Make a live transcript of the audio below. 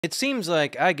It seems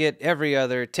like I get every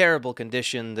other terrible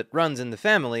condition that runs in the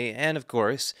family, and of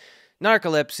course,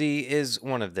 narcolepsy is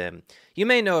one of them. You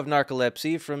may know of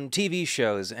narcolepsy from TV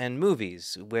shows and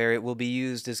movies, where it will be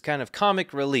used as kind of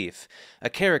comic relief. A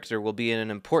character will be in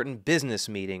an important business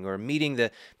meeting or meeting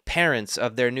the parents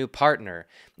of their new partner,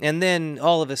 and then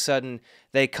all of a sudden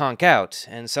they conk out,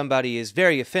 and somebody is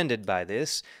very offended by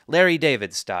this, Larry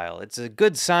David style. It's a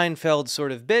good Seinfeld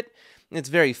sort of bit, it's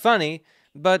very funny,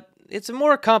 but it's a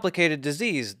more complicated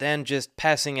disease than just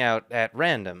passing out at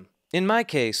random. In my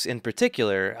case, in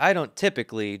particular, I don't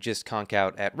typically just conk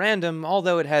out at random,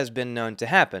 although it has been known to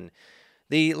happen.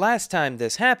 The last time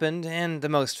this happened, and the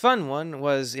most fun one,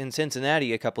 was in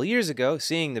Cincinnati a couple years ago,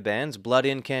 seeing the bands Blood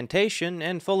Incantation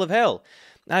and Full of Hell.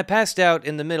 I passed out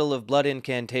in the middle of Blood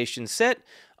Incantation's set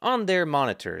on their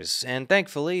monitors, and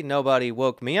thankfully nobody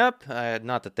woke me up,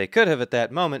 not that they could have at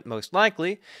that moment, most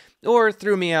likely, or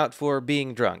threw me out for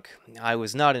being drunk. I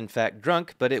was not in fact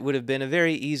drunk, but it would have been a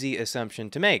very easy assumption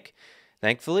to make.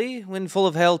 Thankfully, when Full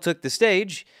of Hell took the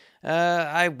stage,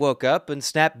 I woke up and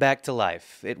snapped back to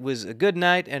life. It was a good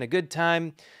night and a good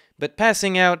time, but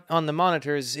passing out on the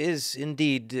monitors is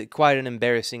indeed quite an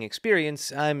embarrassing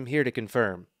experience, I'm here to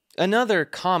confirm. Another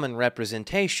common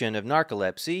representation of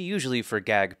narcolepsy, usually for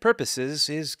gag purposes,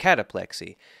 is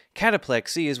cataplexy.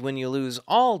 Cataplexy is when you lose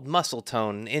all muscle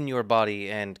tone in your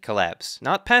body and collapse.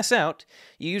 Not pass out,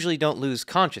 you usually don't lose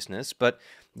consciousness, but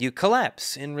you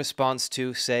collapse in response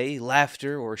to, say,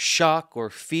 laughter or shock or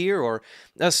fear or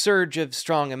a surge of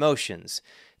strong emotions.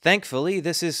 Thankfully,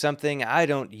 this is something I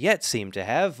don't yet seem to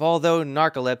have, although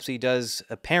narcolepsy does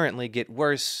apparently get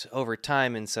worse over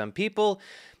time in some people,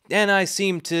 and I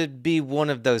seem to be one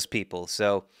of those people,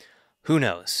 so who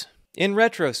knows? In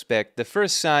retrospect, the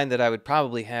first sign that I would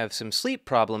probably have some sleep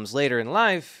problems later in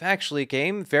life actually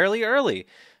came fairly early,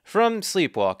 from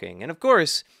sleepwalking. And of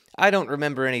course, I don't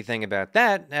remember anything about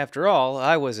that. After all,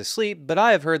 I was asleep, but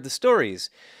I have heard the stories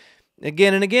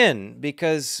again and again,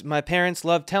 because my parents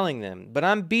love telling them. But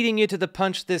I'm beating you to the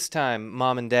punch this time,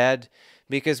 Mom and Dad,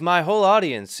 because my whole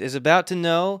audience is about to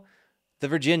know the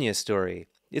Virginia story.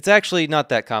 It's actually not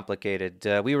that complicated.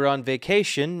 We were on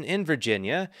vacation in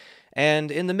Virginia,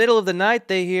 and in the middle of the night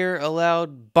they hear a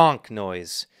loud bonk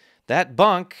noise. That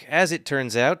bonk, as it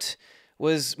turns out,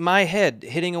 was my head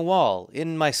hitting a wall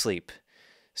in my sleep.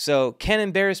 So, can't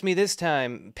embarrass me this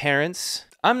time, parents.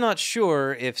 I'm not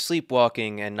sure if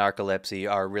sleepwalking and narcolepsy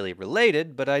are really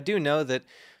related, but I do know that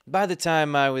by the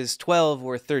time I was 12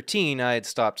 or 13, I had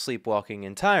stopped sleepwalking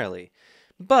entirely.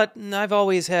 But I've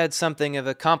always had something of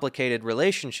a complicated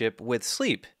relationship with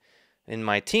sleep. In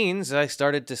my teens, I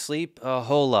started to sleep a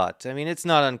whole lot. I mean, it's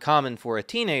not uncommon for a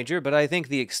teenager, but I think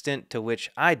the extent to which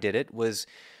I did it was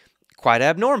quite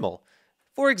abnormal.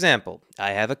 For example, I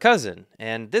have a cousin,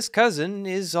 and this cousin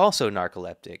is also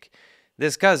narcoleptic.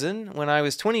 This cousin, when I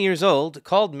was 20 years old,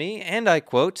 called me, and I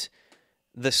quote,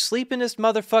 "the sleepinest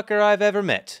motherfucker I've ever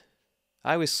met."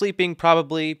 I was sleeping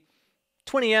probably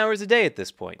 20 hours a day at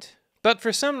this point. But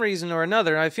for some reason or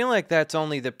another, I feel like that's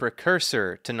only the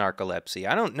precursor to narcolepsy.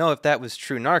 I don't know if that was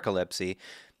true narcolepsy.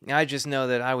 I just know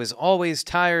that I was always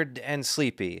tired and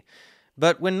sleepy.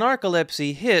 But when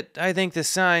narcolepsy hit, I think the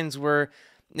signs were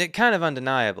kind of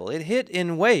undeniable. It hit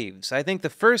in waves. I think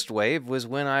the first wave was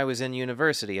when I was in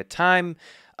university, a time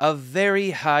of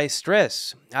very high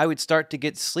stress. I would start to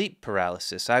get sleep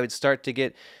paralysis. I would start to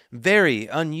get very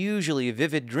unusually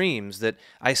vivid dreams that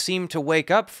I seemed to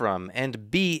wake up from and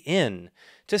be in,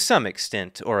 to some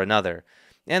extent or another.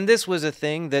 And this was a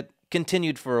thing that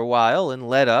continued for a while and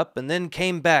led up and then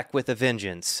came back with a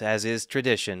vengeance, as is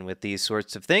tradition with these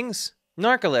sorts of things.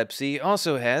 Narcolepsy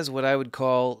also has what I would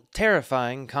call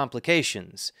terrifying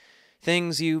complications.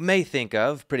 Things you may think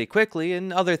of pretty quickly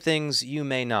and other things you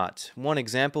may not. One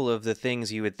example of the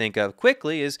things you would think of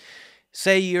quickly is,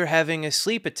 say you're having a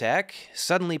sleep attack,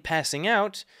 suddenly passing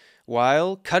out,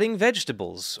 while cutting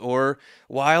vegetables, or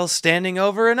while standing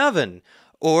over an oven,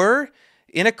 or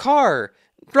in a car,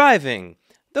 driving.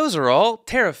 Those are all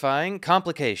terrifying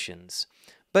complications.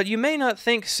 But you may not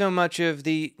think so much of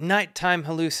the nighttime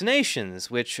hallucinations,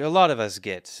 which a lot of us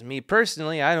get. Me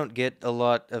personally, I don't get a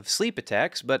lot of sleep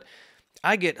attacks, but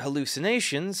I get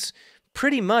hallucinations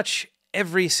pretty much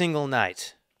every single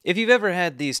night. If you've ever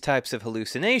had these types of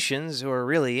hallucinations, or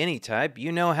really any type,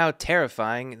 you know how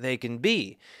terrifying they can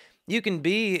be. You can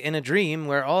be in a dream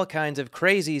where all kinds of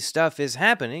crazy stuff is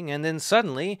happening, and then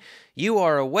suddenly you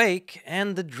are awake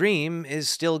and the dream is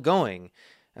still going.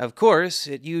 Of course,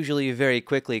 it usually very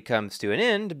quickly comes to an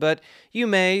end, but you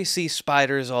may see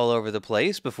spiders all over the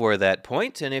place before that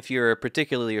point, and if you're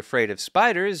particularly afraid of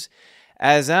spiders,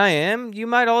 as I am, you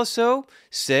might also,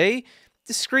 say,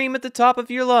 scream at the top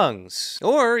of your lungs.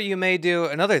 Or you may do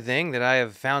another thing that I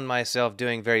have found myself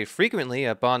doing very frequently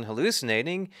upon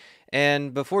hallucinating,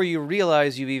 and before you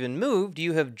realize you've even moved,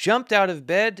 you have jumped out of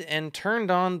bed and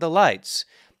turned on the lights,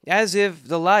 as if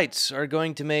the lights are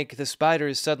going to make the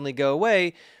spiders suddenly go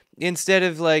away, instead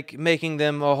of like making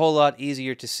them a whole lot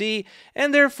easier to see,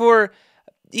 and therefore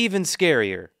even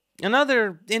scarier.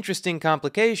 Another interesting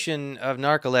complication of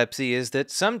narcolepsy is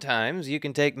that sometimes you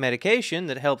can take medication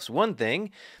that helps one thing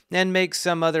and makes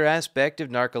some other aspect of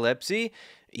narcolepsy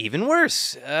even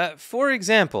worse. For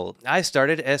example, I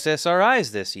started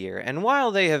SSRIs this year, and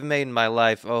while they have made my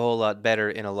life a whole lot better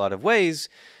in a lot of ways,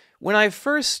 when I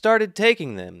first started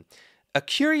taking them, a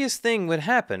curious thing would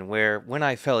happen where when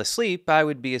I fell asleep, I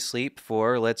would be asleep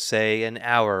for, let's say, an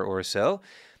hour or so,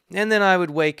 and then I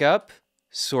would wake up,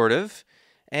 sort of,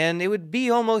 and it would be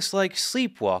almost like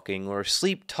sleepwalking or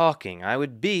sleep talking. I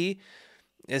would be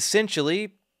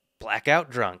essentially blackout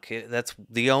drunk. That's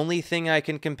the only thing I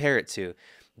can compare it to,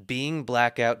 being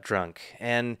blackout drunk.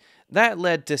 And that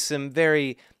led to some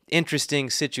very interesting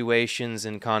situations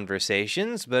and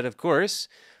conversations, but of course,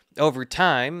 over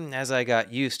time, as I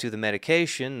got used to the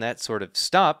medication, that sort of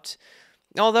stopped.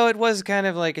 Although it was kind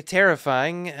of like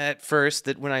terrifying at first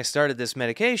that when I started this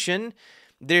medication,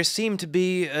 there seemed to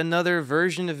be another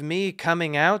version of me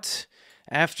coming out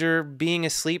after being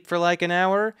asleep for like an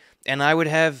hour, and I would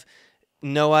have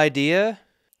no idea.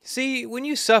 See, when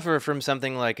you suffer from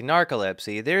something like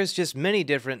narcolepsy, there's just many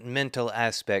different mental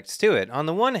aspects to it. On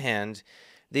the one hand,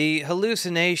 the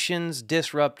hallucinations,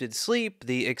 disrupted sleep,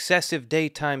 the excessive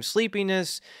daytime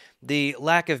sleepiness, the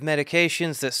lack of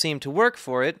medications that seem to work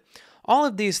for it, all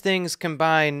of these things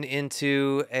combine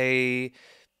into a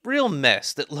real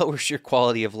mess that lowers your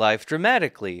quality of life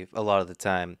dramatically a lot of the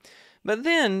time. But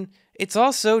then, it's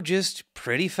also just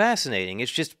pretty fascinating.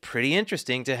 It's just pretty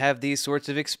interesting to have these sorts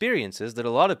of experiences that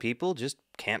a lot of people just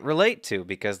can't relate to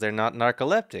because they're not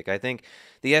narcoleptic. I think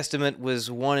the estimate was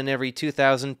 1 in every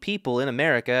 2,000 people in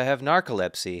America have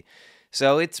narcolepsy.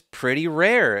 So it's pretty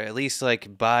rare, at least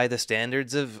like by the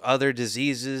standards of other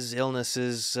diseases,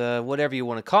 illnesses, whatever you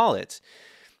want to call it.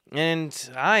 And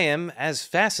I am as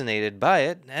fascinated by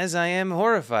it as I am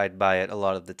horrified by it a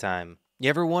lot of the time. You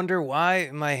ever wonder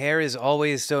why my hair is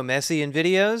always so messy in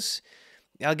videos?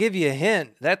 I'll give you a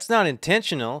hint. That's not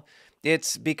intentional.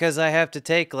 It's because I have to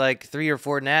take like 3 or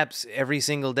 4 naps every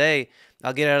single day.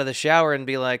 I'll get out of the shower and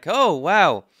be like, oh,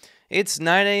 wow, it's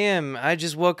 9 a.m. I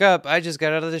just woke up. I just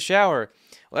got out of the shower.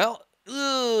 Well,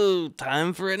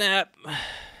 time for a nap.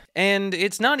 And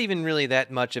it's not even really that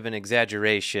much of an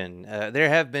exaggeration. There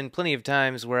have been plenty of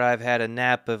times where I've had a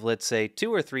nap of, let's say,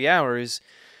 2 or 3 hours,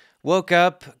 woke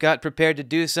up, got prepared to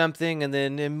do something, and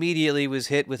then immediately was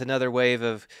hit with another wave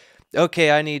of,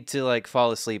 okay, I need to, like,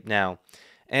 fall asleep now.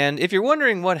 And if you're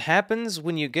wondering what happens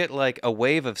when you get, like, a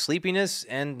wave of sleepiness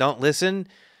and don't listen,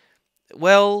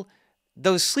 well,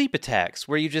 those sleep attacks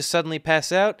where you just suddenly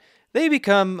pass out, they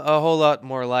become a whole lot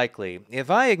more likely.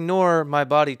 If I ignore my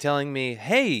body telling me,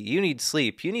 hey, you need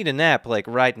sleep, you need a nap, like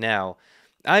right now,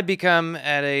 I become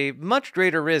at a much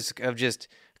greater risk of just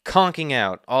conking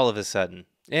out all of a sudden.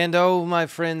 And oh, my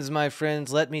friends,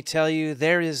 let me tell you,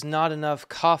 there is not enough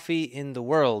coffee in the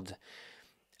world.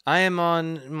 I am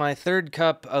on my 3rd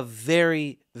cup of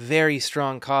very, very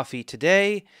strong coffee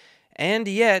today, and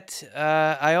yet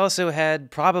I also had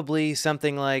probably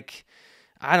something like,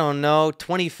 I don't know,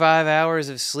 25 hours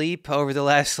of sleep over the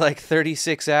last like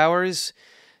 36 hours.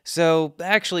 So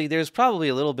actually, there's probably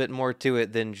a little bit more to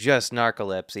it than just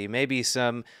narcolepsy, maybe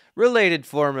some related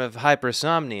form of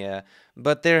hypersomnia,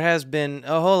 but there has been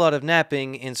a whole lot of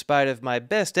napping in spite of my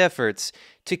best efforts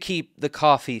to keep the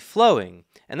coffee flowing.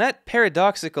 And that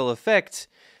paradoxical effect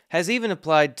has even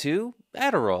applied to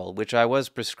Adderall, which I was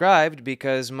prescribed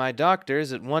because my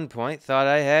doctors at one point thought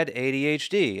I had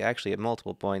ADHD, actually at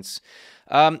multiple points.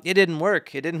 It didn't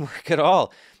work. It didn't work at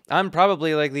all. I'm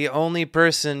probably like the only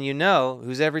person you know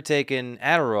who's ever taken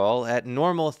Adderall at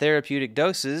normal therapeutic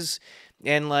doses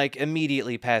and like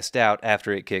immediately passed out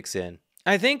after it kicks in.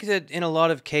 I think that in a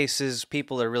lot of cases,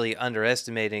 people are really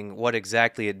underestimating what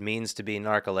exactly it means to be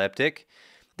narcoleptic.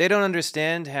 They don't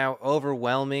understand how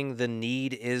overwhelming the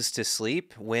need is to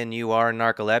sleep when you are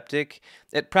narcoleptic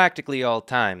at practically all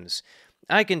times.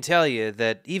 I can tell you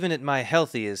that even at my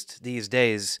healthiest these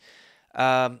days,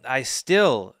 I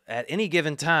still, at any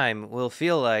given time, will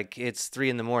feel like it's 3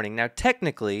 in the morning. Now,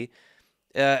 technically,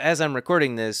 as I'm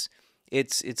recording this,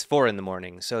 it's 4 in the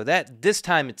morning, so that this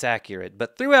time it's accurate.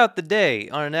 But throughout the day,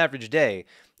 on an average day,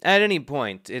 at any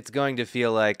point, it's going to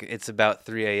feel like it's about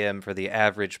 3 a.m. for the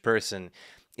average person.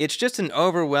 It's just an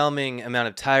overwhelming amount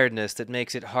of tiredness that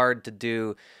makes it hard to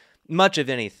do much of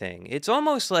anything. It's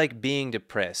almost like being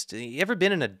depressed. You ever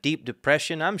been in a deep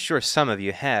depression? I'm sure some of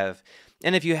you have.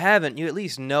 And if you haven't, you at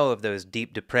least know of those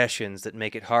deep depressions that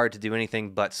make it hard to do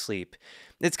anything but sleep.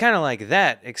 It's kind of like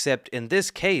that, except in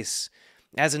this case,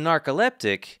 as a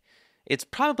narcoleptic, it's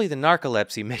probably the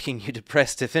narcolepsy making you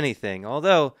depressed, if anything,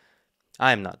 although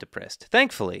I'm not depressed,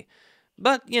 thankfully.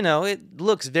 But, it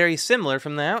looks very similar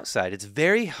from the outside. It's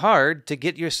very hard to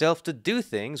get yourself to do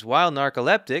things while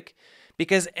narcoleptic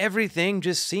because everything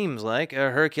just seems like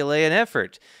a Herculean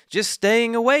effort. Just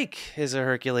staying awake is a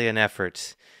Herculean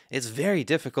effort. It's very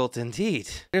difficult indeed.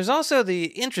 There's also the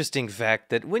interesting fact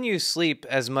that when you sleep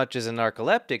as much as a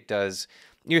narcoleptic does,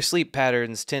 your sleep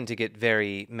patterns tend to get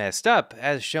very messed up,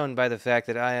 as shown by the fact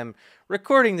that I am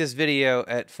recording this video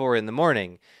at 4 in the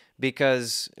morning.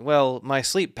 Because, well, my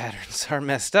sleep patterns are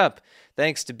messed up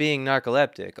thanks to being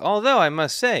narcoleptic. Although, I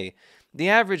must say, the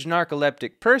average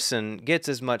narcoleptic person gets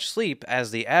as much sleep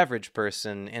as the average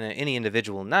person in any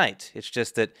individual night. It's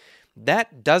just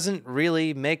that doesn't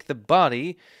really make the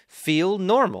body feel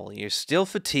normal. You're still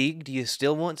fatigued, you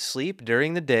still want sleep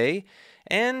during the day,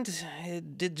 and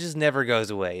it just never goes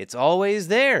away. It's always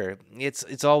there.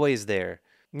 It's always there.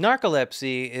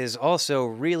 Narcolepsy is also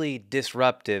really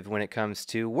disruptive when it comes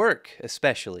to work,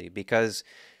 especially because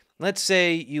let's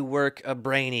say you work a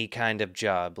brainy kind of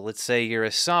job. Let's say you're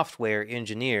a software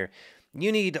engineer.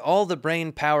 You need all the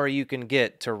brain power you can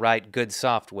get to write good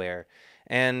software.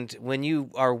 And when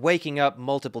you are waking up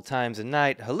multiple times a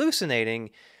night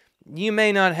hallucinating, you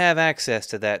may not have access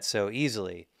to that so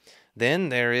easily. Then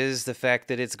there is the fact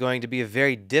that it's going to be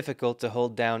very difficult to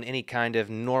hold down any kind of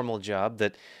normal job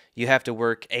that you have to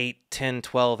work 8, 10,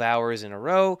 12 hours in a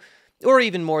row, or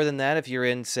even more than that if you're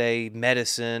in, say,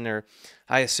 medicine or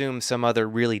I assume some other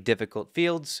really difficult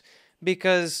fields,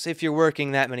 because if you're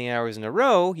working that many hours in a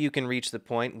row, you can reach the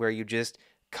point where you just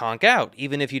conk out,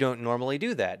 even if you don't normally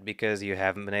do that, because you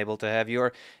haven't been able to have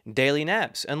your daily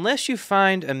naps. Unless you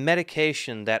find a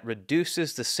medication that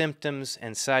reduces the symptoms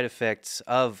and side effects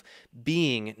of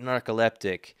being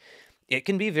narcoleptic, it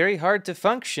can be very hard to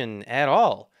function at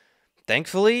all.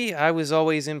 Thankfully, I was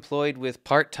always employed with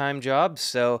part-time jobs,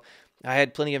 so I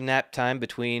had plenty of nap time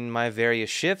between my various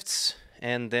shifts,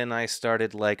 and then I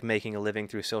started making a living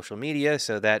through social media,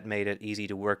 so that made it easy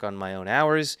to work on my own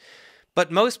hours.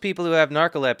 But most people who have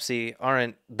narcolepsy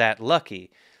aren't that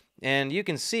lucky. And you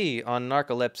can see on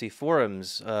narcolepsy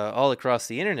forums all across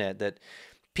the internet that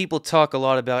people talk a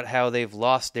lot about how they've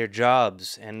lost their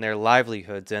jobs and their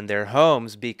livelihoods and their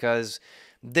homes because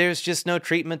there's just no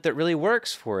treatment that really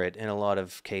works for it in a lot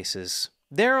of cases.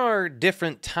 There are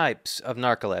different types of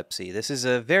narcolepsy. This is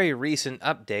a very recent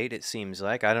update, it seems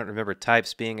like. I don't remember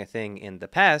types being a thing in the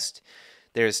past.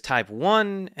 There's type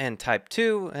 1 and type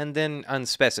 2, and then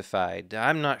unspecified.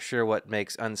 I'm not sure what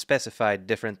makes unspecified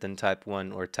different than type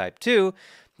 1 or type 2.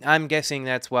 I'm guessing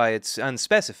that's why it's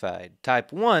unspecified.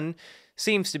 Type 1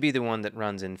 seems to be the one that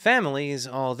runs in families,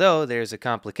 although there's a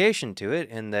complication to it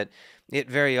in that it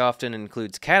very often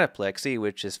includes cataplexy,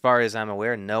 which as far as I'm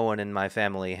aware, no one in my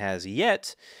family has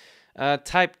yet.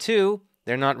 Type 2,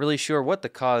 they're not really sure what the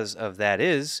cause of that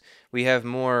is. We have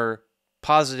more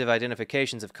positive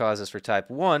identifications of causes for type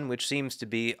 1, which seems to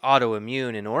be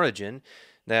autoimmune in origin,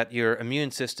 that your immune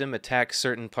system attacks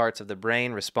certain parts of the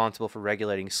brain responsible for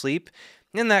regulating sleep,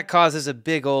 and that causes a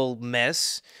big old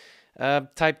mess.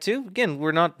 Type 2, again,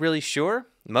 we're not really sure.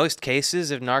 Most cases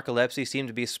of narcolepsy seem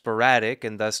to be sporadic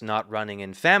and thus not running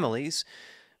in families,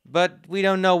 but we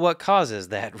don't know what causes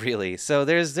that, really. So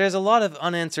there's a lot of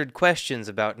unanswered questions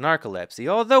about narcolepsy,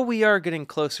 although we are getting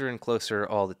closer and closer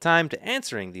all the time to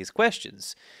answering these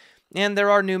questions. And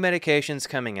there are new medications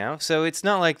coming out, so it's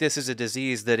not like this is a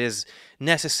disease that is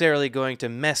necessarily going to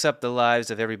mess up the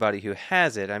lives of everybody who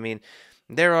has it. I mean,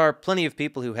 there are plenty of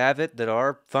people who have it that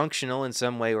are functional in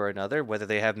some way or another, whether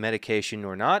they have medication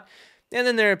or not. And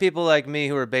then there are people like me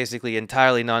who are basically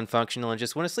entirely non-functional and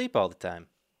just want to sleep all the time.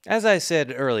 As I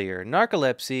said earlier,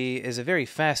 narcolepsy is a very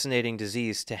fascinating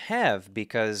disease to have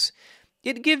because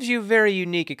it gives you very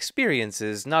unique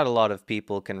experiences not a lot of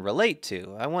people can relate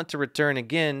to. I want to return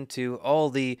again to all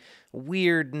the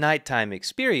weird nighttime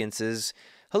experiences.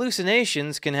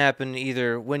 Hallucinations can happen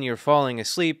either when you're falling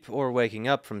asleep or waking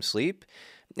up from sleep.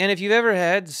 And if you've ever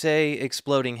had, say,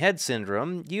 exploding head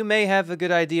syndrome, you may have a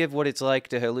good idea of what it's like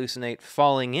to hallucinate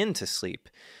falling into sleep.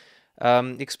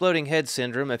 Exploding head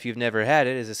syndrome, if you've never had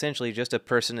it, is essentially just a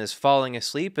person is falling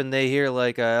asleep and they hear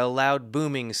a loud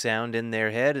booming sound in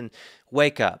their head and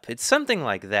wake up. It's something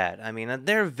like that. I mean,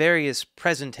 there are various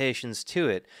presentations to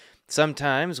it.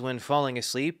 Sometimes, when falling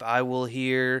asleep, I will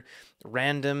hear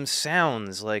random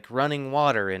sounds like running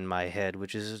water in my head,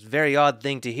 which is a very odd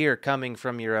thing to hear coming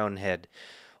from your own head.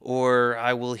 Or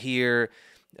I will hear,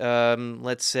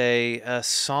 let's say, a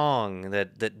song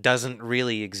that doesn't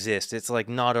really exist. It's like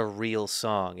not a real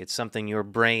song. It's something your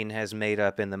brain has made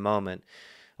up in the moment.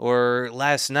 Or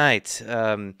last night,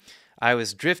 I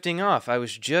was drifting off. I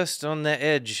was just on the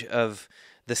edge of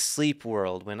the sleep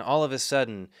world when all of a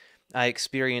sudden I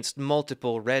experienced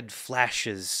multiple red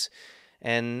flashes.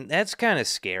 And that's kind of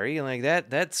scary. Like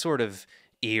that's sort of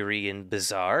eerie and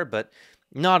bizarre, but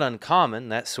not uncommon,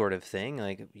 that sort of thing.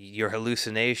 Like your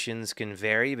hallucinations can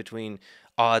vary between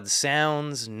odd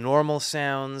sounds, normal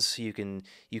sounds. You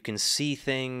can see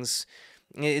things.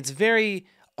 It's very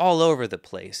all over the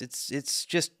place. It's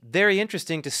just very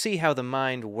interesting to see how the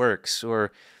mind works,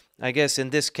 or I guess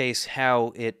in this case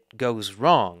how it goes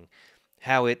wrong,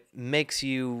 how it makes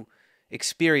you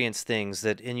experience things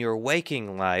that in your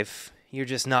waking life you're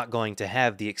just not going to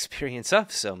have the experience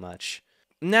of so much.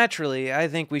 Naturally, I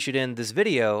think we should end this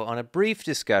video on a brief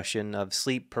discussion of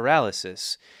sleep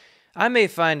paralysis. I may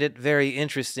find it very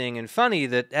interesting and funny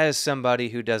that as somebody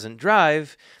who doesn't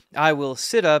drive, I will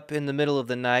sit up in the middle of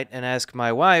the night and ask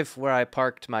my wife where I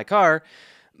parked my car,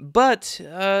 but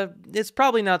it's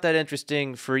probably not that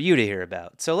interesting for you to hear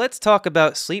about. So let's talk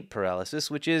about sleep paralysis,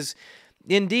 which is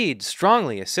indeed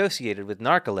strongly associated with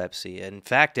narcolepsy. In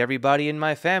fact, everybody in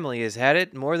my family has had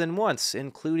it more than once,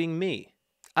 including me.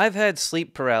 I've had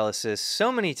sleep paralysis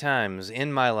so many times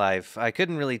in my life, I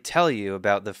couldn't really tell you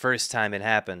about the first time it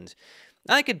happened.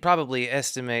 I could probably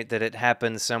estimate that it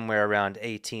happened somewhere around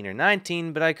 18 or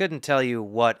 19, but I couldn't tell you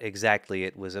what exactly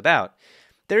it was about.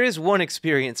 There is one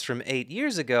experience from 8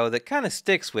 years ago that kind of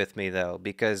sticks with me, though,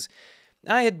 because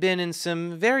I had been in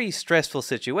some very stressful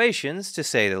situations, to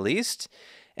say the least,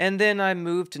 and then I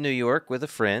moved to New York with a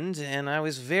friend, and I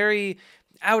was very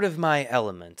out of my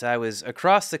element. I was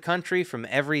across the country from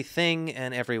everything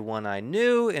and everyone I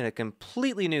knew in a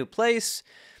completely new place.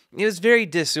 It was very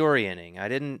disorienting. I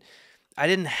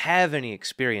didn't have any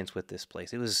experience with this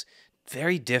place. It was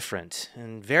very different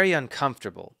and very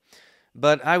uncomfortable.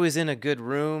 But I was in a good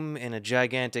room in a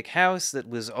gigantic house that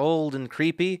was old and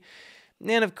creepy.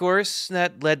 And of course,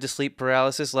 that led to sleep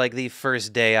paralysis like the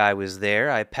first day I was there.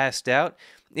 I passed out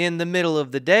in the middle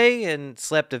of the day and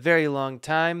slept a very long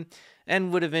time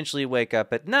and would eventually wake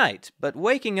up at night. But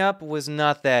waking up was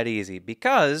not that easy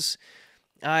because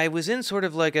I was in sort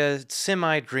of like a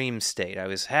semi-dream state. I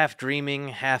was half dreaming,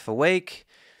 half awake,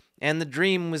 and the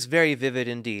dream was very vivid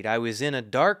indeed. I was in a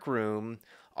dark room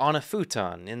on a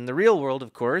futon. In the real world,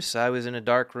 of course, I was in a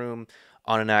dark room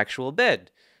on an actual bed.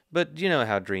 But you know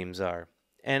how dreams are.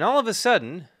 And all of a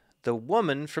sudden, the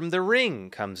woman from The Ring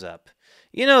comes up.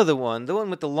 You know the one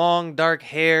with the long dark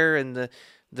hair and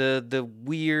the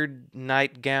weird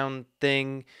nightgown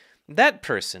thing. That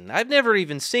person. I've never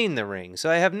even seen The Ring, so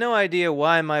I have no idea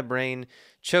why my brain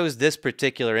chose this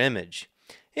particular image.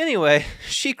 Anyway,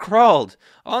 she crawled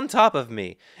on top of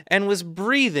me and was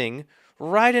breathing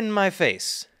right in my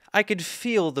face. I could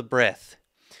feel the breath.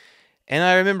 And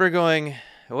I remember going,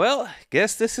 well,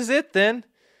 guess this is it then.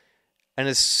 And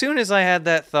as soon as I had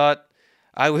that thought,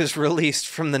 I was released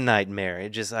from the nightmare.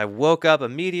 I woke up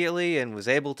immediately and was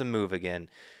able to move again.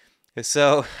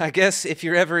 So I guess if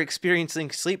you're ever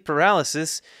experiencing sleep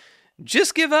paralysis,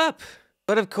 just give up.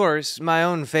 But of course, my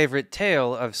own favorite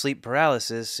tale of sleep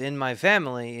paralysis in my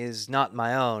family is not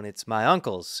my own, it's my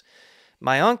uncle's.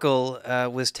 My uncle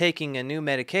was taking a new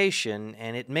medication,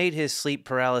 and it made his sleep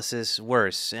paralysis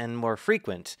worse and more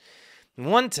frequent.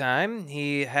 One time,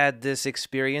 he had this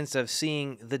experience of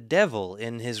seeing the devil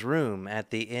in his room at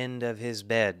the end of his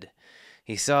bed.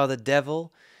 He saw the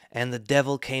devil, and the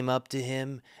devil came up to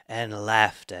him and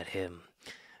laughed at him.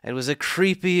 It was a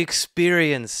creepy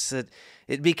experience.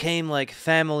 It became like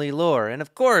family lore. And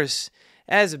of course,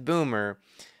 as a boomer,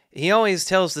 he always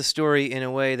tells the story in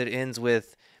a way that ends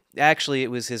with, actually,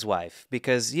 it was his wife.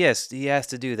 Because, yes, he has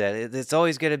to do that. It's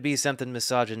always going to be something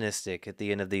misogynistic at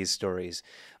the end of these stories.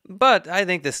 But I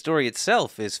think the story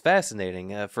itself is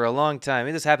fascinating. For a long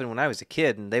time, this happened when I was a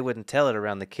kid, and they wouldn't tell it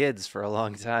around the kids for a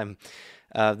long time.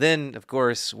 Then, of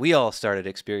course, we all started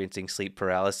experiencing sleep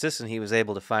paralysis, and he was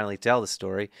able to finally tell the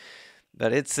story.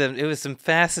 But it was some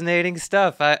fascinating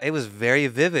stuff. It was very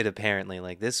vivid, apparently.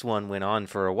 Like, this one went on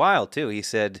for a while, too. He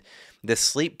said the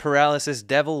sleep paralysis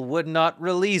devil would not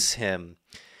release him.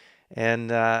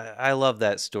 And I love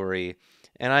that story.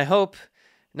 And I hope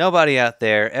nobody out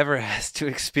there ever has to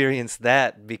experience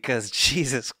that because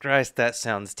Jesus Christ, that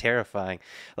sounds terrifying.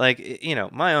 Like,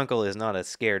 my uncle is not a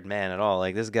scared man at all.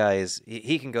 Like, this guy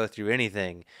he can go through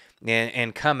anything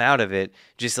and come out of it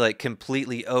just like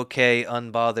completely okay,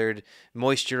 unbothered,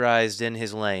 moisturized in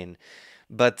his lane.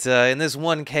 But in this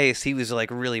one case, he was like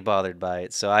really bothered by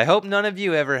it. So I hope none of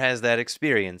you ever has that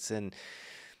experience. And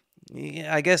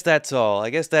yeah, I guess that's all. I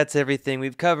guess that's everything.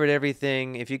 We've covered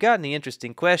everything. If you got any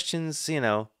interesting questions,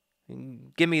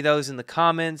 give me those in the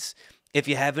comments. If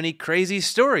you have any crazy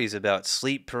stories about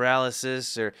sleep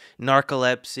paralysis or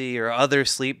narcolepsy or other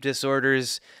sleep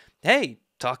disorders, hey,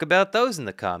 talk about those in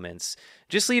the comments.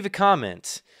 Just leave a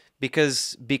comment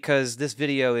because this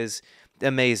video is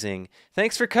amazing.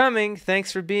 Thanks for coming.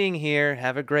 Thanks for being here.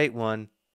 Have a great one.